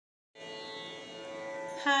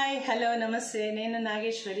Hi hello నమస్తే నేను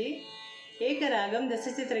నాగేశ్వరి ఏకరాగం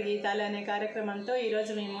దశచిత్ర గీతాలు అనే కార్యక్రమంతో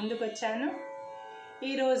ఈరోజు మీ ముందుకు వచ్చాను.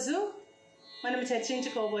 ఈరోజు మనం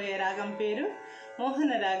చర్చించుకోబోయే రాగం పేరు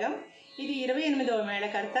మోహన రాగం. ఇది 28వ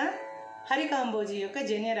మేళకర్త హరికాంబోజీ యొక్క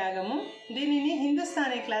జన్య రాగము. దీనిని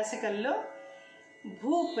హిందుస్థానీ క్లాసికల్లో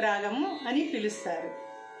భూప్ రాగము అని పిలుస్తారు.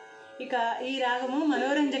 ఇక ఈ రాగము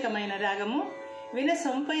మనోరంజకమైన రాగము,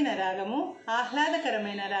 వినసొంపైన రాగము,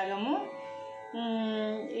 ఆహ్లాదకరమైన రాగము.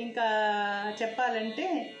 ఇంకా చెప్పాలంటే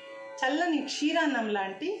చల్లని క్షీరాన్నం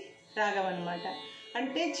లాంటి రాగం అన్నమాట.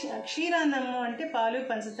 అంటే క్షీరాన్నము అంటే పాలు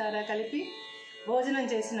పంచదార కలిపి భోజనం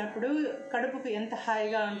చేసినప్పుడు కడుపుకు ఎంత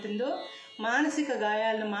హాయిగా ఉంటుందో మానసిక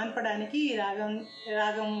గాయాలను మాన్పడానికి ఈ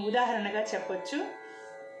రాగం ఉదాహరణగా చెప్పొచ్చు.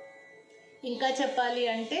 ఇంకా చెప్పాలి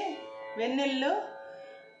అంటే వెన్నెల్లో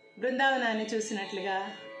బృందావనాన్ని చూసినట్లుగా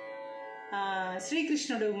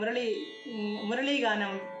శ్రీకృష్ణుడు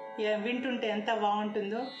మురళీగానం వింటుంటే ఎంత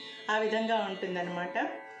బాగుంటుందో ఆ విధంగా ఉంటుందన్నమాట.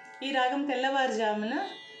 ఈ రాగం తెల్లవారుజామున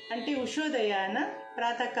అంటే ఉషోదయాన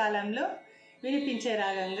ప్రాతకాలంలో వినిపించే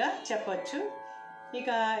రాగంగా చెప్పచ్చు. ఇక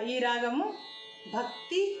ఈ రాగము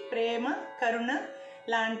భక్తి, ప్రేమ, కరుణ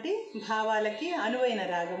లాంటి భావాలకి అనువైన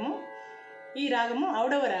రాగము. ఈ రాగము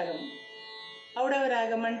ఔడవ రాగము. ఔడవ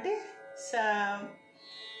రాగం అంటే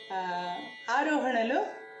ఆరోహణలో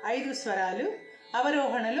 5 స్వరాలు,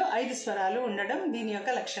 అవరోహణలో 5 స్వరాలు ఉండడం దీని యొక్క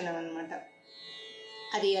లక్షణం అన్నమాట.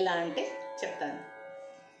 అది ఎలా అంటే చెప్తాను.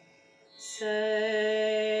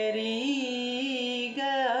 సరి గ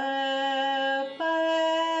ప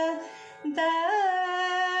ద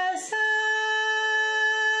స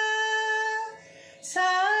స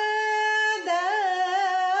ద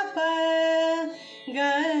ప గ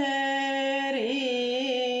రి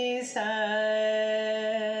స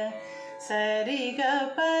సరి గ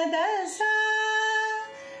ప ద స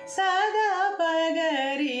సదా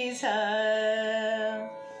పగరి సా.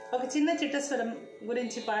 ఒక చిన్న చిట్టస్వరం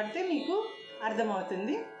గురించి పాడితే మీకు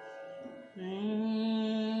అర్థమవుతుంది.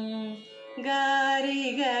 గారి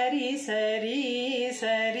గరి సరి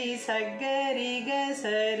సరి సగరి గ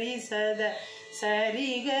సరి సద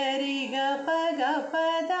సరి గరి గ పగ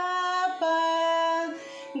పద ప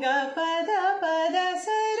గ పద పద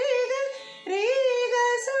సరి గ రి గ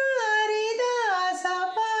సారి ద స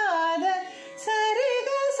పద సరి గ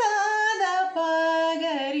సాద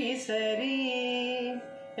పగరి సరి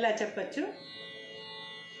ఇలా చెప్పచ్చు.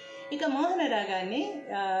 ఇక మోహన రాగాన్ని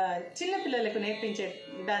చిన్నపిల్లలకు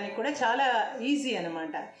నేర్పించడానికి కూడా చాలా ఈజీ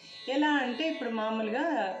అనమాట. ఎలా అంటే ఇప్పుడు మామూలుగా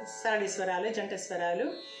సాడి స్వరాలు, జంట స్వరాలు,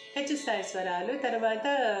 హెచ్చు స్థాయి స్వరాలు, తర్వాత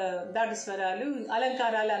దాటు స్వరాలు,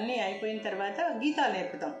 అలంకారాలు అన్నీ అయిపోయిన తర్వాత గీతాలు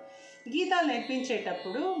నేర్పుతాం. గీతాలు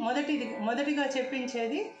నేర్పించేటప్పుడు మొదటిగా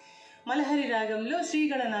చెప్పించేది మలహరి రాగంలో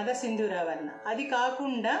శ్రీగణనాథ సింధూరావర్ణ. అది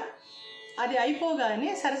కాకుండా అది అయిపోగానే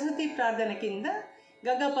సరస్వతి ప్రార్థన కింద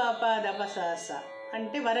గగపాప దపసాస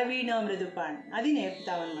అంటే వరవీణ మృదుపాణి అది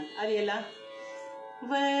నేర్పుతామన్నమాట. అది ఎలా?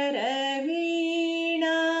 వరవీణ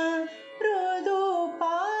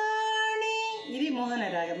మృదుపాణి ఇది మోహన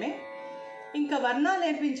రాగమే. ఇంకా వర్ణాలు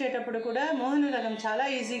నేర్పించేటప్పుడు కూడా మోహన రాగం చాలా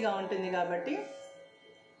ఈజీగా ఉంటుంది కాబట్టి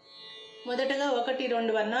మొదటగా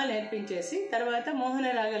 1-2 వర్ణాలు నేర్పించేసి తర్వాత మోహన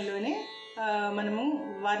రాగంలోనే మనము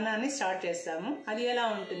వర్ణాన్ని స్టార్ట్ చేస్తాము. అది ఎలా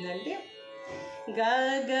ఉంటుందంటే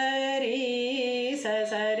గరి స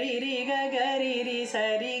సరి రి గరి రి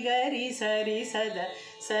సరి గరి సరి సద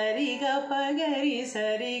సరి గ పగరి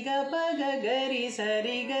సరి గ పగ గరి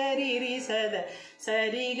సరి గరి రి సద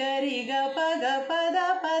సరి గరి గ పగ పద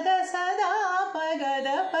పద సదా పగద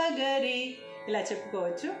పగరి ఇలా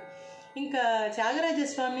చెప్పుకోవచ్చు. ఇంకా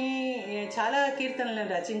త్యాగరాజస్వామి చాలా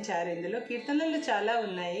కీర్తనలను రచించారు. ఇందులో కీర్తనలు చాలా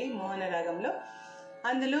ఉన్నాయి మోహన రాగంలో.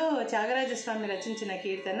 అందులో త్యాగరాజస్వామి రచించిన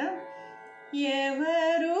కీర్తన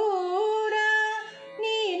ఎవరూరా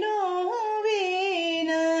నీనో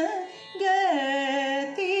వీణ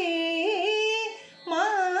గతి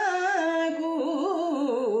మాకు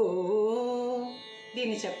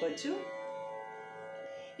దీన్ని చెప్పొచ్చు.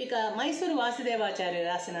 ఇక మైసూరు వాసుదేవాచార్య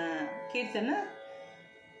రాసిన కీర్తన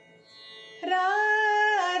రా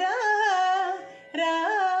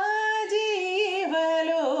రాజీవలోచన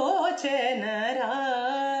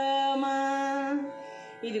రామ.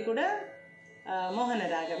 ఇది కూడా మోహన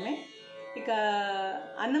రాగమే. ఇక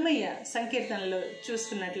అన్నమయ్య సంకీర్తనలో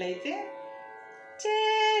చూసుకున్నట్లయితే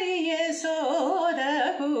చేరియ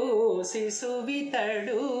సోదకు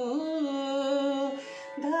శిశువితడు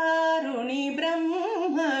దారుణి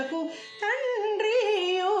బ్రహ్మకు తండ్రియోనితడు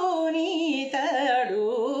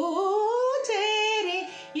చేరి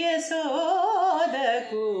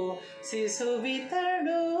యశోదకు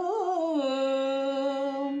శిశువితడు.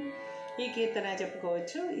 ఈ కీర్తన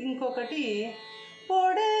చెప్పుకోవచ్చు. ఇంకొకటి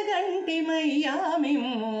పొడగంటి కంటిమయ్యా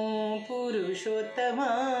మిమ్ము పురుషోత్తమమ్ము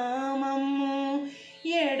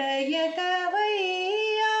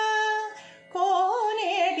ఎడయకవయ్యా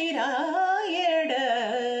కోనేటి రాయడ.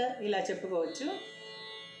 ఇలా చెప్పుకోవచ్చు.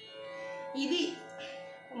 ఇది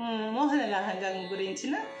మోహన రాగం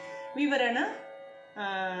గురించిన వివరణ,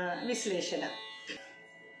 విశ్లేషణ.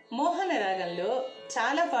 మోహన రాగంలో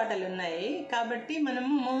చాలా పాటలు ఉన్నాయి కాబట్టి మనం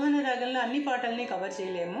మోహన రాగంలో అన్ని పాటల్ని కవర్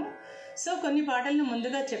చేయలేము. సో కొన్ని పాటలను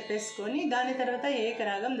ముందుగా చెప్పేసుకొని దాని తర్వాత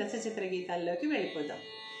ఏకరాగం దశచిత్ర గీతాల్లోకి వెళ్ళిపోదాం.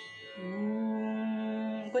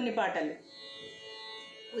 కొన్ని పాటలు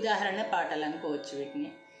ఉదాహరణ పాటలు అనుకోవచ్చు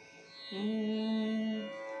వీటిని.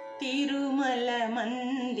 తిరుమల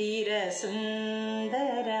మందిర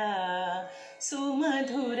సుందర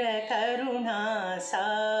సుమధుర కరుణా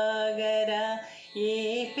సాగర ఏ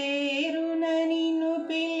పేరున నిన్ను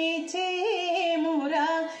పిలిచేమురా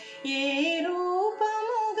ఏ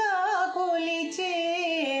రూపముగా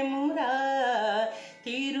కొలిచేమురా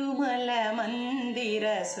తిరుమల మందిర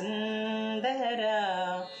సుందర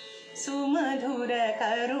సుమధుర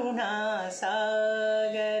కరుణా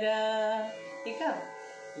సాగర. ఇక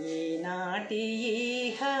ఈనాటి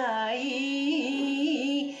హాయి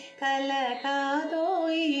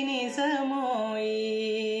కలకాదోయి నిజమోయి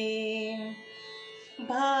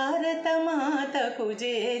భారత మాతకు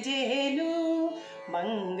జేజేలు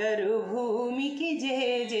బంగారు భూమికి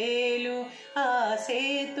జేజేలు ఆ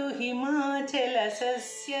సేతు హిమాచల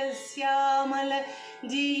సస్యశ్యామల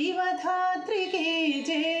జీవధాత్రికి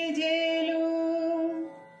జేజేలు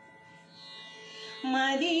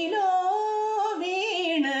మదిలో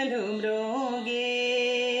వీణలు మ్రోగే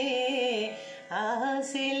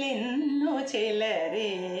ఆశలెన్నో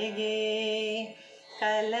చెలరేగే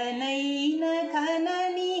కలనైన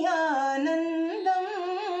కనని ఆనందం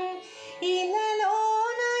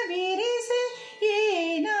ఇలలోన విరిసే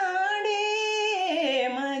ఈనాడే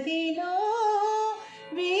మదిలో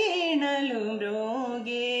వీణలు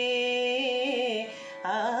మ్రోగే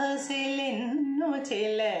ఆశలెన్నో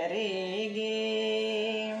చెలరేగే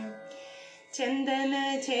చందన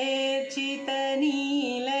చేర్చిత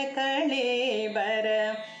నీల కళేబర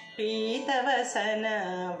పీతవసన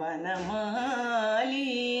వనమాలి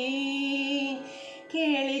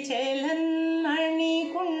కేళిచెలన్మణి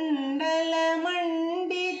కుండల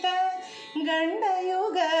మండిత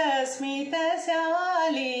గండయుగ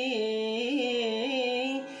స్మితశాలి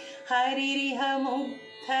హరిరిహ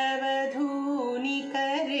ముగ్ధవధూని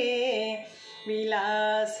కరే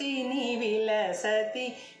విలాసిని విలసతి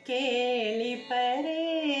కేళిపరే.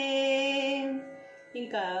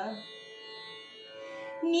 ఇంకా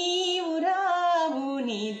నీవు రావు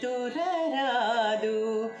నిదురరాదు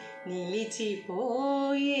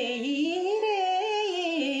నిలిచిపోయే రే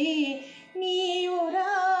నీవు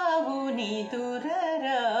రావు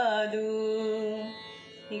నిదురరాదు.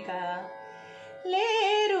 ఇక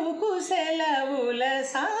లేరు కుశలవుల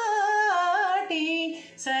సాటి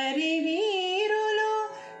సరివీరులు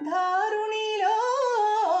ధారుణిలో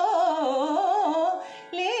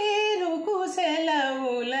లేరు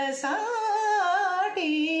కుశలవుల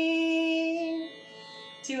సాటి.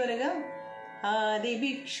 చివరగా ఆది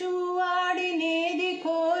భిక్షు వాడినేది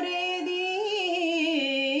కోరేది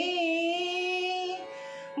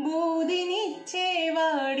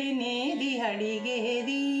బూదినిచ్చేవాడినేది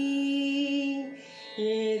అడిగేది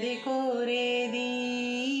ఏది కోరేది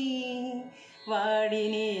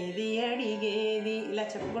వాడినేది అడిగేది. ఇలా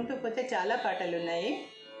చెప్పుకుంటూ పోతే చాలా పాటలు ఉన్నాయి.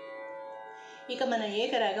 ఇక మన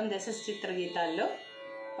ఏకరాగం దశచిత్ర గీతాల్లో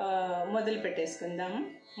మొదలు పెట్టేసుకుందాము.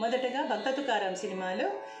 మొదటగా భక్త తుకారాం సినిమాలో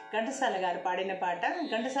ఘంటసాల గారు పాడిన పాట.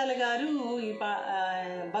 ఘంటసాల గారు ఈ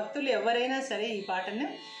భక్తులు ఎవరైనా సరే ఈ పాటను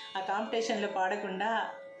ఆ కాంపిటీషన్లో పాడకుండా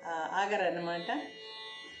ఆగరన్నమాట.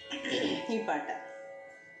 ఈ పాట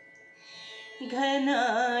ఘన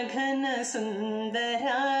ఘన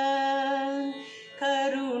సుందరా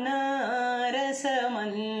కరుణారస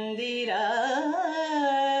మందిరా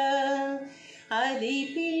అది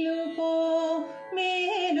పిలుపో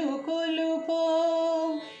మేలు కొలుపో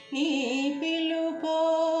నీ పిలుపో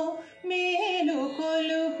మేలు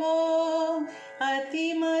కొలుపో అతి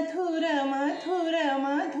మధుర మధుర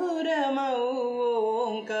మధురమౌ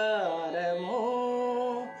ఓంకారమో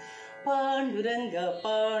పాండురంగ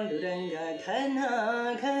పాండురంగ ఘన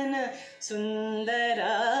ఘన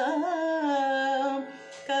సుందరా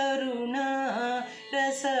కరుణా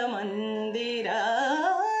రసమందిరా.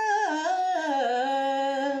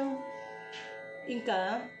 ఇంకా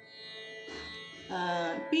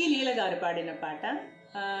పి లీల గారు పాడిన పాట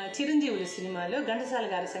చిరంజీవులు సినిమాలో ఘంటసాల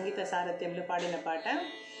గారి సంగీత సారథ్యంలో పాడిన పాట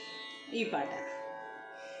ఈ పాట.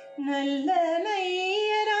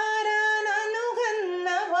 నల్లనయ్యరారా నన్ను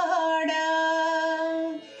గన్నవాడా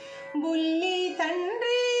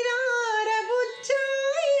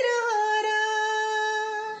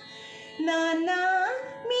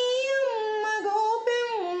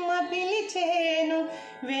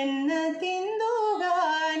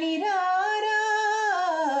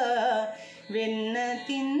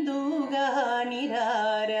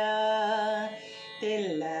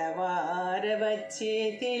వచ్చే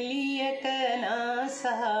తెలియక నా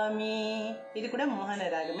సామి. ఇది కూడా మోహన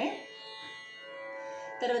రాగమే.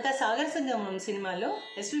 తర్వాత సాగర సంగమం సినిమాలో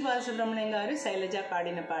ఎస్వి బాలసుబ్రహ్మణ్యం గారు శైలజ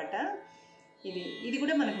పాడిన పాట. ఇది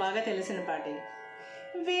కూడా మనకు బాగా తెలిసిన పాటే.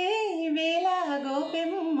 వేల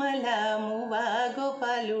గోపెమ్మల మువా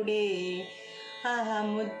గోపాలుడే, ఆహా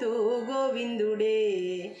ముద్దు గోవిందుడే,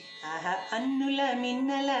 ఆహా అన్నుల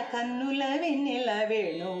మిన్నల కన్నుల వెన్నెల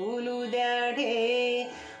వేణువులు దాడే,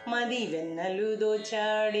 మది వెన్నెలు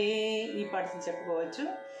దోచాడే. ఈ పాట చెప్పుకోవచ్చు.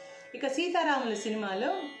 ఇక సీతారాముల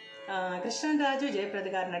సినిమాలో కృష్ణరాజు జయప్రద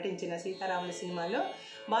గారు నటించిన సీతారాముల సినిమాలో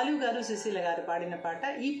బాలు గారు సుశీల గారు పాడిన పాట.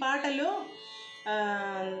 ఈ పాటలో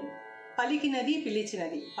పలికినది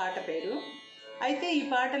పిలిచినది పాట పేరు. అయితే ఈ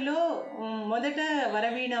పాటలో మొదట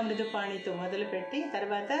వరవీణ మృదుపాణితో మొదలుపెట్టి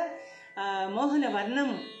తర్వాత మోహన వర్ణం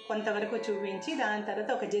కొంతవరకు చూపించి దాని తర్వాత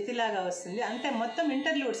ఒక జతిలాగా వస్తుంది. అంతే మొత్తం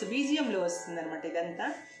ఇంటర్లూడ్స్ బీజియంలో వస్తుంది అనమాట. ఇదంతా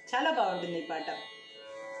చాలా బాగుంటుంది ఈ పాట.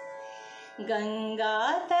 గంగా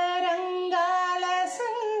తరంగాల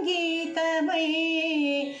సంగీతమై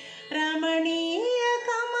రమణీయ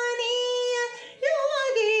కమనీయ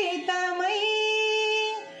యువగీతమై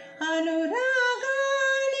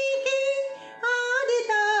అనురాగానికి ఆది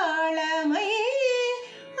తాళమై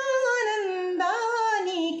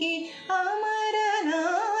ఆనందానికి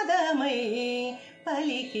అమరనాదమై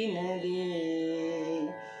పలికినది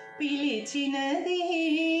పిలిచినది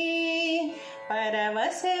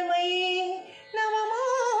పరవశమై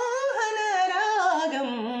నవమోహన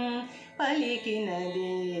రాగం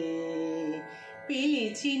పలికినది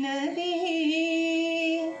పిలిచినది.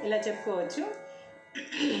 ఇలా చెప్పుకోవచ్చు.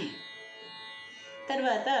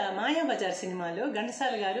 తర్వాత మాయాబజార్ సినిమాలో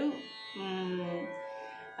ఘంటసాల గారు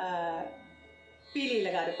పీలీల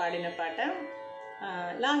గారు పాడిన పాట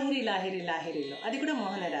లాహిరి లాహిరి లాహిరిలో. అది కూడా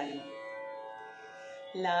మోహన రాగం.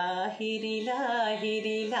 లాహిరి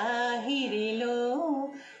లాహిరి లాహిరిలో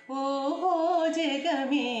ఓహో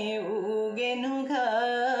జగమే ఊగెనుగా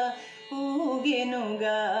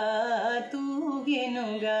ఊగెనుగా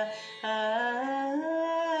తూగెనుగా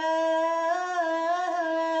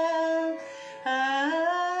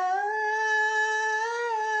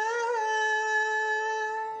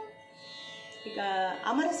ఇక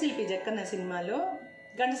అమరశిల్పి జక్కన్న సినిమాలో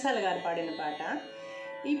ఘంటసాల గారు పాడిన పాట.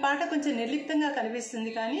 ఈ పాట కొంచెం నిర్లిప్తంగా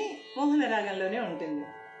కనిపిస్తుంది కానీ మోహన రాగంలోనే ఉంటుంది.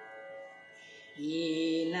 ఏ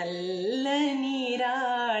నల్లని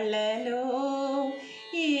రాళ్ళలో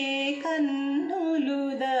ఏ కన్నులు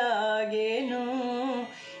దాగెను,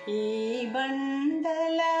 ఈ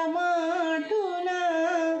బండల మాటున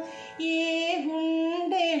ఏ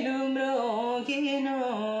గుండెలు మ్రోగెను,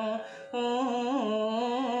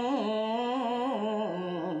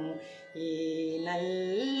 ఏ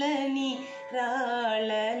నల్లని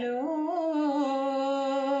రాళ్ళలో.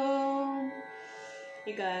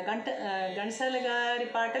 ఇక ఘంటసాల గారి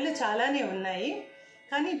పాటలు చాలానే ఉన్నాయి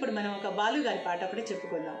కానీ ఇప్పుడు మనం ఒక బాలుగారి పాట ఒకటి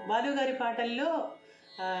చెప్పుకుందాం. బాలుగారి పాటల్లో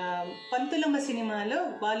పంతులమ్మ సినిమాలో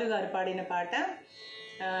బాలుగారు పాడిన పాట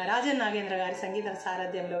రాజన్ నాగేంద్ర గారి సంగీత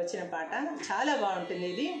సారథ్యంలో వచ్చిన పాట చాలా బాగుంటుంది.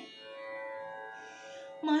 ఇది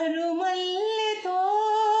మరుమల్లె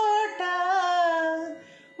తోట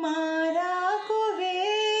మారాకు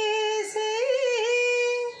వేసే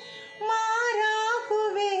మారాకు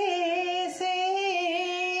వేసే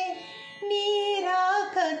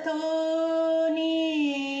నీరాకతోని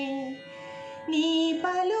నీ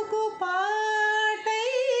పలుకు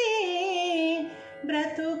పాటై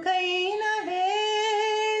బ్రతుకైన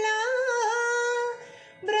వేళ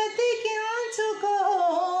బ్రతికించుకోవే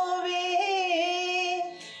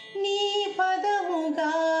నీ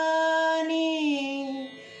పదముగానే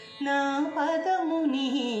నా పదము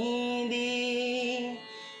నీది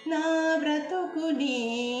నా బ్రతుకు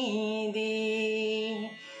నీది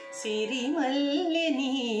సిరిమల్లె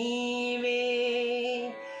నీవే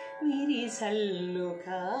విరిసల్లు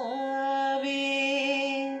కావే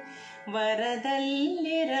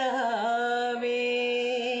వరదల్లి రావే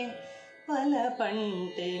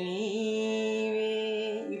పలపంటె నీవే.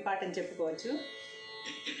 ఈ పాటను చెప్పుకోవచ్చు.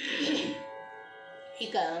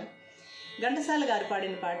 ఇక ఘంటసాల గారు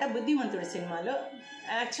పాడిన పాట బుద్ధిమంతుడు సినిమాలో.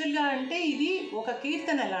 యాక్చువల్గా అంటే ఇది ఒక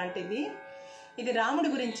కీర్తన లాంటిది. ఇది రాముడి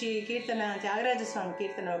గురించి కీర్తన, త్యాగరాజస్వామి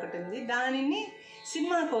కీర్తన ఒకటి ఉంది. దానిని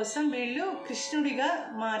సినిమా కోసం వీళ్ళు కృష్ణుడిగా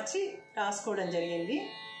మార్చి రాసుకోవడం జరిగింది.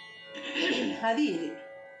 అది ఇది.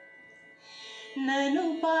 నను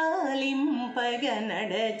పాలింపగ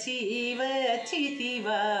నడచి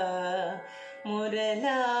వచ్చితివా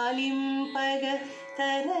మురళాలింపగ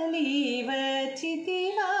తరలి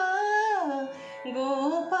వచ్చితివా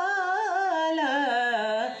గోపాల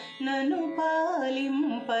నను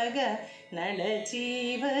పాలింపగ నడచి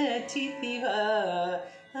వచ్చితివా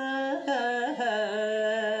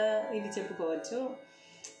ఇది చెప్పుకోవచ్చు.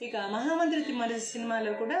 ఇక మహామంత్రి తిమ్మర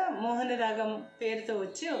సినిమాలో కూడా మోహన రాగం పేరుతో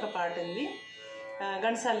వచ్చి ఒక పాట ఉంది.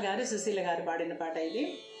 ఘంటసాల గారు సుశీల గారు పాడిన పాట ఇది.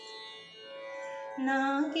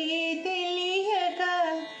 నాకే తెలియక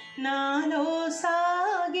నాలో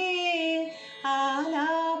సాగే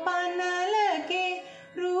ఆలాపనలకే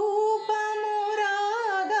రూపము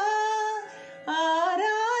రాగా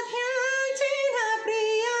ఆరాధ్యించిన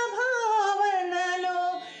ప్రియ భావనలో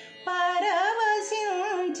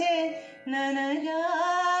పరవశించే ననగా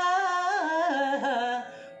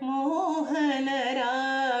మోహన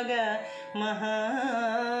రాగ మహా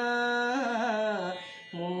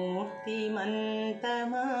మూర్తిమంతమాయే.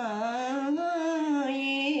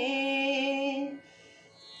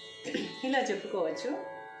 ఇలా చెప్పుకోవచ్చు.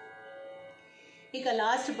 ఇక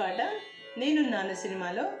లాస్ట్ పాట నేనున్నాను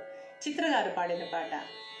సినిమాలో చిత్రగారు పాడిన పాట,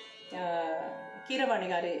 కీరవాణి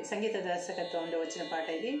గారి సంగీత దర్శకత్వంలో వచ్చిన పాట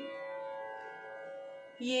ఇది.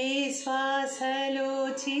 ఏ శ్వాసలో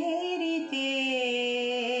చేరితే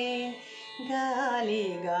గాలి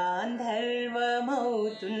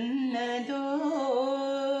గాంధర్వమవుతున్నదో,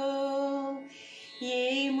 ఏ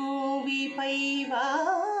మూవిపై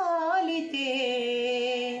వాలితే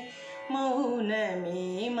మౌనమే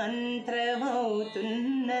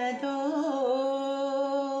మంత్రమవుతున్నదో,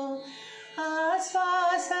 ఆ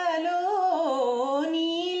శ్వాసలో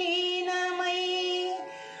నీలీనమై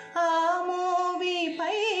ఆ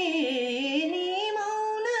మూవిపై నీ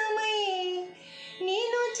మౌనమై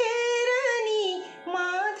నిన్ను చేరని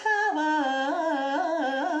మాధవా,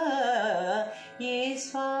 ఏ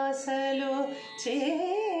శ్వాసలో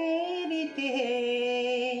చేరితే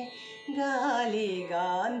గాలి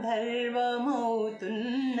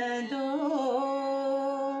గాంధర్వమవుతున్నదో.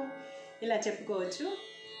 ఇలా చెప్పుకోవచ్చు.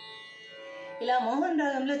 ఇలా మోహన్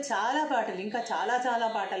రాగంలో చాలా పాటలు, ఇంకా చాలా చాలా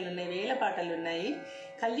పాటలు ఉన్నాయి, వేల పాటలు ఉన్నాయి.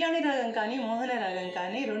 కళ్యాణి రాగం కానీ మోహన రాగం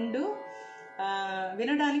కానీ రెండు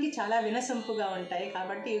వినడానికి చాలా వినసొంపుగా ఉంటాయి.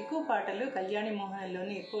 కాబట్టి ఎక్కువ పాటలు కళ్యాణి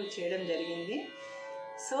మోహన్లోనే ఎక్కువ చేయడం జరిగింది.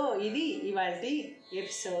 సో ఇది ఇవాల్టి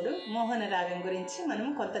ఎపిసోడ్. మోహన రాగం గురించి మనం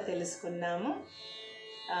కొంత తెలుసుకున్నాము.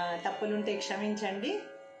 తప్పులుంటే క్షమించండి.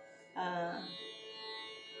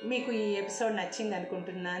 మీకు ఈ ఎపిసోడ్ నచ్చింది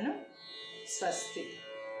అనుకుంటున్నాను. స్వస్తి.